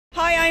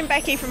Hi, I'm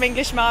Becky from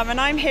English Mum, and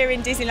I'm here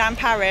in Disneyland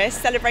Paris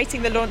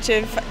celebrating the launch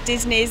of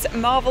Disney's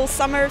Marvel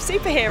Summer of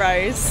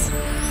Superheroes.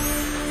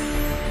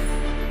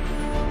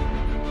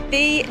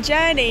 The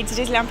journey to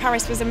Disneyland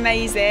Paris was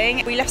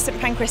amazing. We left St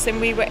Pancras and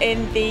we were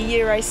in the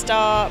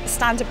Eurostar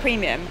Standard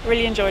Premium.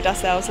 Really enjoyed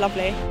ourselves,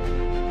 lovely.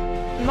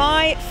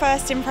 My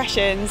first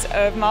impressions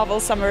of Marvel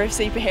Summer of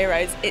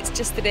Superheroes, it's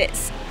just that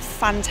it's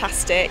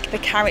fantastic. The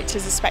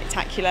characters are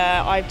spectacular.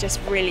 I've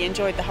just really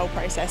enjoyed the whole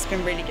process, it's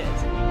been really good.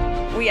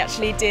 We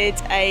actually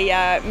did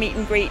a meet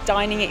and greet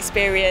dining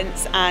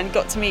experience and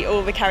got to meet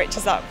all the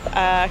characters up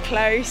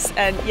close,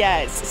 and yeah,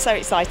 it's so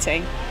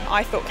exciting.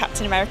 I thought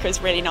Captain America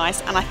was really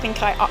nice, and I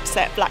think I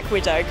upset Black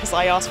Widow because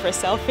I asked for a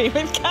selfie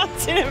with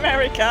Captain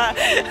America.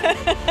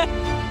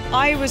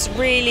 I was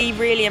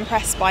really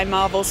impressed by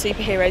Marvel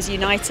Superheroes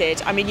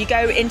United. I mean, you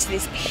go into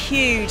this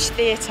huge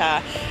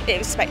theatre, it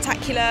was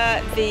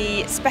spectacular,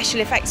 the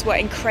special effects were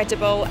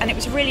incredible, and it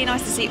was really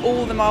nice to see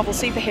all the Marvel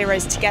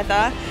superheroes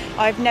together.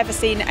 I've never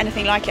seen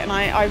anything like it, and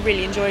I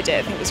really enjoyed it.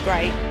 I think it was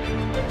great.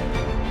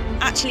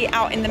 Actually,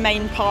 out in the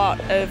main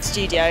part of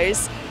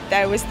studios,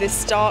 there was the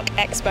Stark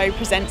Expo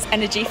Presents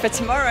Energy for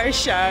Tomorrow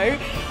show,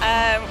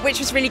 which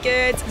was really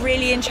good,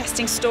 really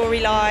interesting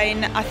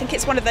storyline. I think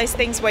it's one of those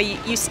things where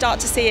you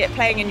start to see it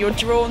playing and you're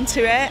drawn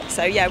to it.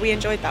 So yeah, we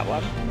enjoyed that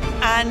one.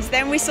 And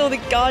then we saw the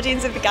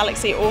Guardians of the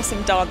Galaxy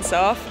Awesome Dance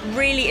Off,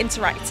 really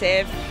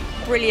interactive,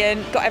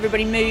 brilliant, got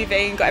everybody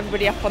moving, got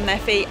everybody up on their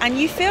feet, and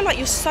you feel like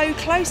you're so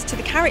close to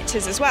the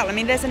characters as well. I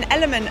mean, there's an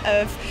element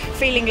of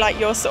feeling like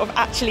you're sort of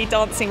actually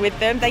dancing with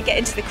them. They get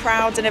into the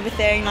crowd and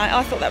everything.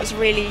 I thought that was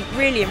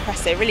really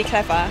impressive, really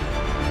clever.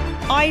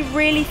 I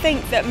really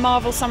think that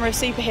Marvel Summer of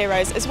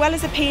Superheroes, as well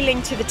as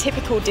appealing to the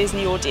typical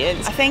Disney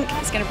audience, I think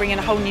it's going to bring in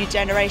a whole new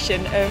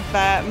generation of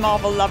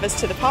Marvel lovers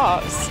to the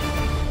parks.